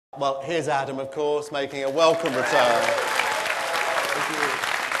Well, here's Adam, of course, making a welcome return to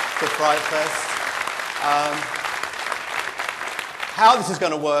FrightFest. How this is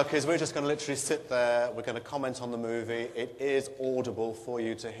going to work is we're just going to literally sit there, we're going to comment on the movie. It is audible for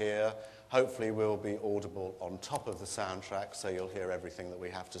you to hear. Hopefully we'll be audible on top of the soundtrack, so you'll hear everything that we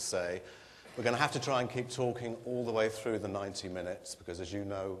have to say. We're going to have to try and keep talking all the way through the 90 minutes, because as you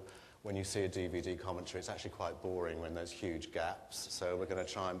know, when you see a DVD commentary, it's actually quite boring when there's huge gaps. So we're going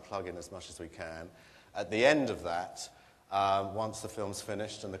to try and plug in as much as we can. At the end of that, once the film's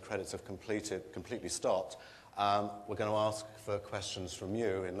finished and the credits have completely stopped, we're going to ask for questions from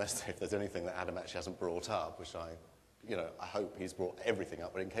you, unless if there's anything that Adam actually hasn't brought up, which I hope he's brought everything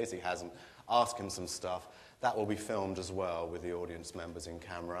up, but in case he hasn't, ask him some stuff. That will be filmed as well with the audience members in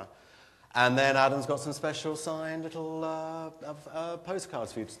camera. And then Adam's got some special signed little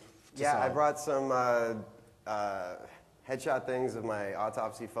postcards for you to Yeah, sign. I brought some headshot things of my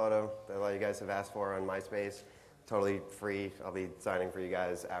autopsy photo that a lot of you guys have asked for on MySpace. Totally free. I'll be signing for you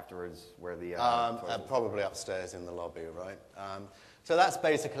guys afterwards where the... probably upstairs in the lobby, right? So that's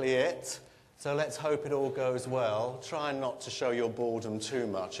basically it. So let's hope it all goes well. Try not to show your boredom too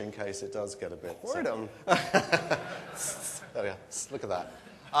much in case it does get a bit... Boredom? Oh yeah, look at that.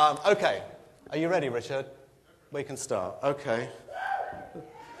 Okay, are you ready, Richard? We can start. Okay.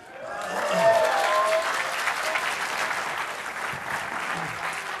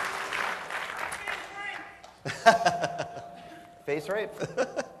 Face rape?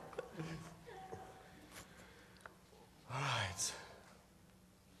 All right.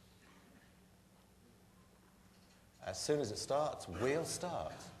 As soon as it starts, we'll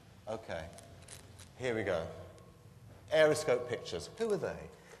start. Okay. Here we go. Aeroscope Pictures. Who are they?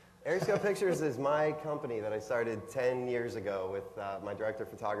 Aeroscope Pictures is my company that I started 10 years ago with my director of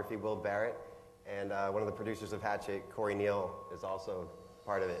photography, Will Barrett, and one of the producers of Hatchet, Corey Neal, is also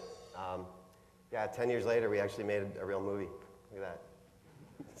part of it. Yeah, 10 years later, we actually made a real movie. Look at that.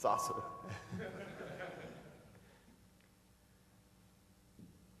 It's awesome.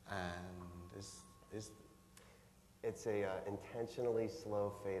 And is It's a intentionally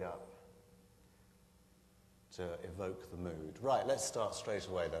slow fade up. to evoke the mood. Right, let's start straight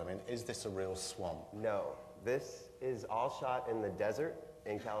away then. I mean, is this a real swamp? No, this is all shot in the desert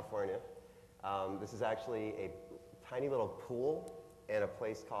in California. This is actually a tiny little pool in a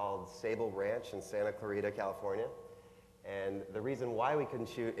place called Sable Ranch in Santa Clarita, California. And the reason why we couldn't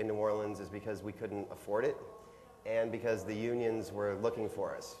shoot in New Orleans is because we couldn't afford it, and because the unions were looking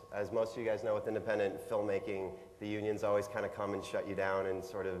for us. As most of you guys know, with independent filmmaking, the unions always kind of come and shut you down and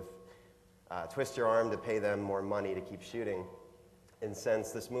sort of twist your arm to pay them more money to keep shooting. And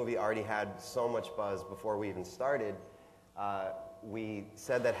since this movie already had so much buzz before we even started, we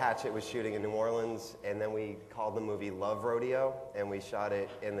said that Hatchet was shooting in New Orleans, and then we called the movie Love Rodeo, and we shot it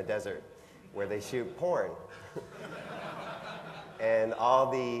in the desert, where they shoot porn. And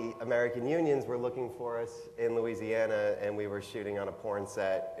all the American unions were looking for us in Louisiana, and we were shooting on a porn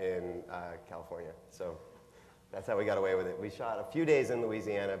set in California. So that's how we got away with it. We shot a few days in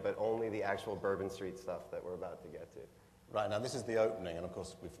Louisiana, but only the actual Bourbon Street stuff that we're about to get to. Right, now this is the opening, and of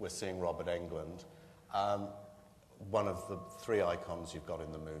course we're seeing Robert Englund, one of the three icons you've got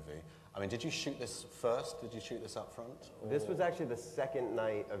in the movie. I mean, did you shoot this first? Did you shoot this up front? Or? This was actually the second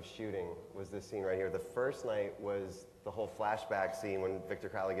night of shooting, was this scene right here. The first night was the whole flashback scene when Victor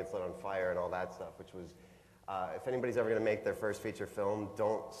Crowley gets lit on fire and all that stuff, which was, if anybody's ever going to make their first feature film,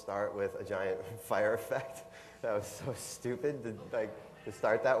 don't start with a giant fire effect. That was so stupid to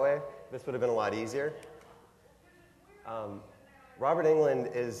start that way. This would have been a lot easier. Robert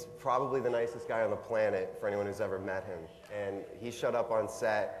Englund is probably the nicest guy on the planet for anyone who's ever met him. And he showed up on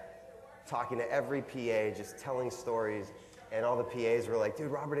set talking to every PA, just telling stories. And all the PAs were like,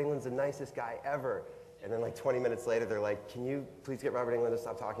 dude, Robert Englund's the nicest guy ever. And then like 20 minutes later, they're like, can you please get Robert Englund to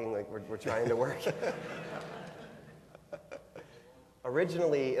stop talking? Like, we're trying to work.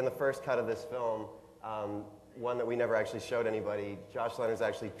 Originally, in the first cut of this film, one that we never actually showed anybody, Josh Leonard's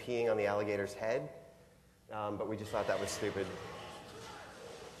actually peeing on the alligator's head. But we just thought that was stupid.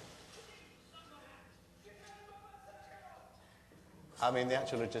 I mean, the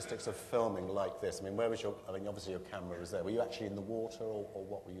actual logistics of filming like this, I mean, where was your, I mean, obviously your camera was there. Were you actually in the water, or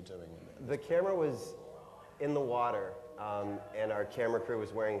what were you doing? The camera was in the water, and our camera crew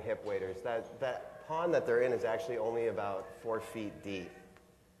was wearing hip waders. That pond that they're in is actually only about 4 feet deep,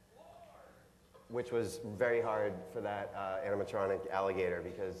 which was very hard for that animatronic alligator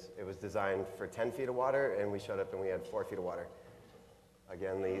because it was designed for 10 feet of water, and we showed up and we had 4 feet of water.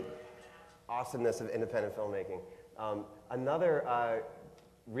 Again, the awesomeness of independent filmmaking. Another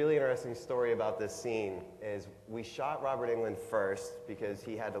really interesting story about this scene is we shot Robert Englund first because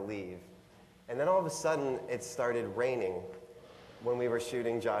he had to leave. And then all of a sudden, it started raining when we were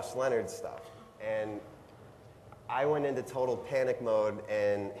shooting Josh Leonard's stuff. And I went into total panic mode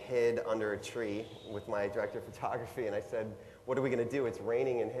and hid under a tree with my director of photography, and I said, what are we going to do? It's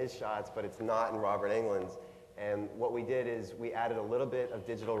raining in his shots, but it's not in Robert Englund's. And what we did is we added a little bit of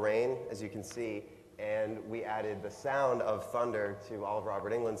digital rain, as you can see, and we added the sound of thunder to all of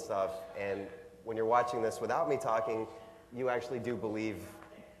Robert Englund's stuff. And when you're watching this without me talking, you actually do believe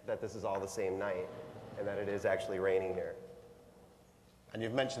that this is all the same night and that it is actually raining here. And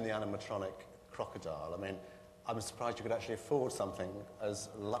you've mentioned the animatronic crocodile. I mean, I'm surprised you could actually afford something as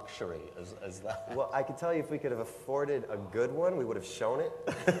luxury as that. Well, I can tell you if we could have afforded a good one, we would have shown it.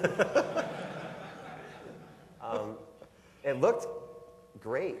 It looked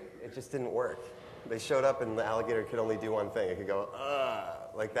great. It just didn't work. They showed up and the alligator could only do one thing. It could go,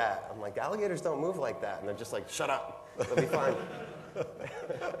 like that. I'm like, alligators don't move like that. And they're just like, shut up. They'll be fine.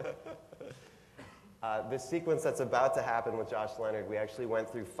 This sequence that's about to happen with Josh Leonard, we actually went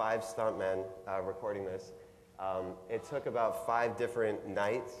through 5 stuntmen recording this. It took about 5 different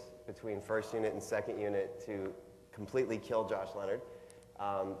nights between first unit and second unit to completely kill Josh Leonard.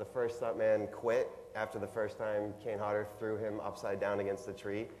 The first stuntman quit after the first time Kane Hodder threw him upside down against the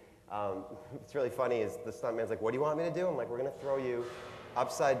tree. What's really funny is the stuntman's like, what do you want me to do? I'm like, we're going to throw you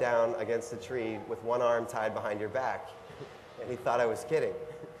upside down against the tree with one arm tied behind your back. And he thought I was kidding.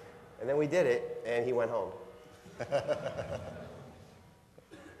 And then we did it, and he went home.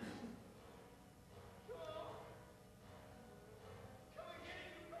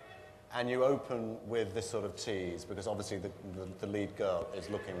 And you open with this sort of tease, because obviously the lead girl is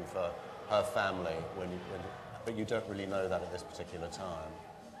looking for her family, but you don't really know that at this particular time.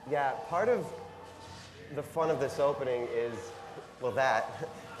 Yeah, part of the fun of this opening is, well, that.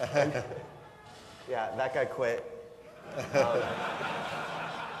 Yeah, that guy quit.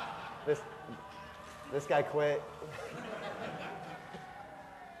 This guy quit.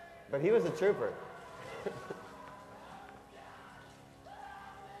 But he was a trooper.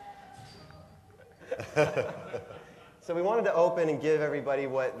 So we wanted to open and give everybody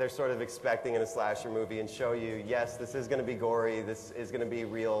what they're sort of expecting in a slasher movie and show you, yes, this is going to be gory, this is going to be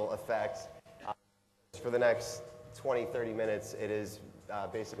real effects. For the next 20, 30 minutes, it is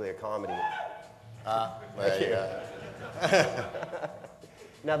basically a comedy. There you go.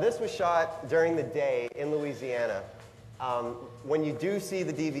 Now, this was shot during the day in Louisiana. When you do see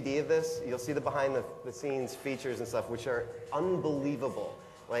the DVD of this, you'll see the behind-the-scenes features and stuff, which are unbelievable.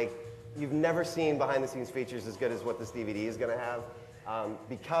 Like, you've never seen behind-the-scenes features as good as what this DVD is going to have,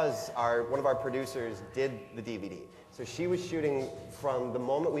 because one of our producers did the DVD. So she was shooting from the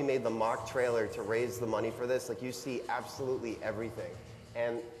moment we made the mock trailer to raise the money for this. Like, you see absolutely everything.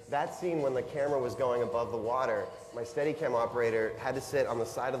 And that scene when the camera was going above the water, my Steadicam operator had to sit on the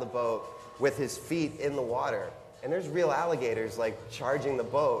side of the boat with his feet in the water. And there's real alligators, like, charging the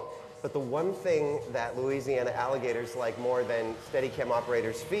boat. But the one thing that Louisiana alligators like more than Steadicam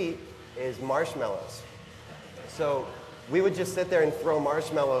operators' feet is marshmallows. So we would just sit there and throw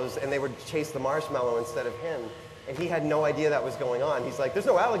marshmallows, and they would chase the marshmallow instead of him. And he had no idea that was going on. He's like, there's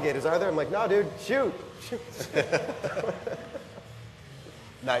no alligators, are there? I'm like, no, dude, shoot.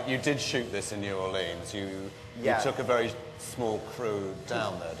 Now, you did shoot this in New Orleans. You took a very small crew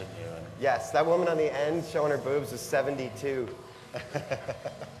down there, didn't you? Yes, that woman on the end showing her boobs was 72.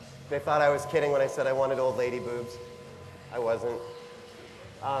 They thought I was kidding when I said I wanted old lady boobs. I wasn't.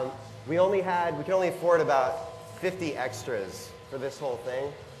 We could only afford about 50 extras for this whole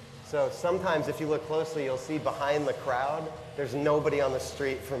thing. So sometimes if you look closely, you'll see behind the crowd, there's nobody on the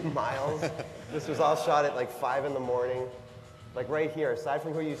street for miles. This was all shot at like 5 in the morning. Like right here, aside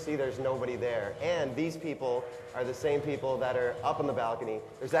from who you see, there's nobody there. And these people are the same people that are up on the balcony.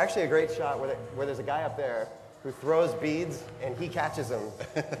 There's actually a great shot where there's a guy up there who throws beads, and he catches them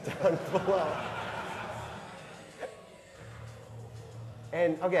down below.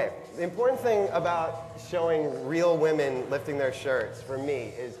 And, okay, the important thing about showing real women lifting their shirts, for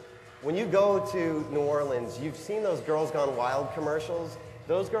me, is when you go to New Orleans, you've seen those Girls Gone Wild commercials.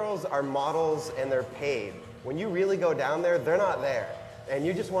 Those girls are models, and they're paid. When you really go down there, they're not there. And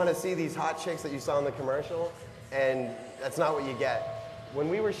you just want to see these hot chicks that you saw in the commercial, and that's not what you get. When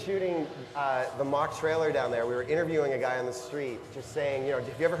we were shooting the mock trailer down there, we were interviewing a guy on the street, just saying, you know,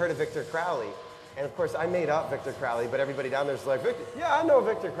 have you ever heard of Victor Crowley? And of course, I made up Victor Crowley, but everybody down there's like, Victor, yeah, I know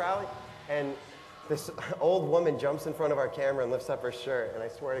Victor Crowley. And this old woman jumps in front of our camera and lifts up her shirt, and I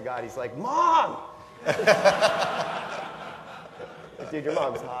swear to God, he's like, Mom! Dude, your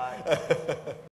mom's hot.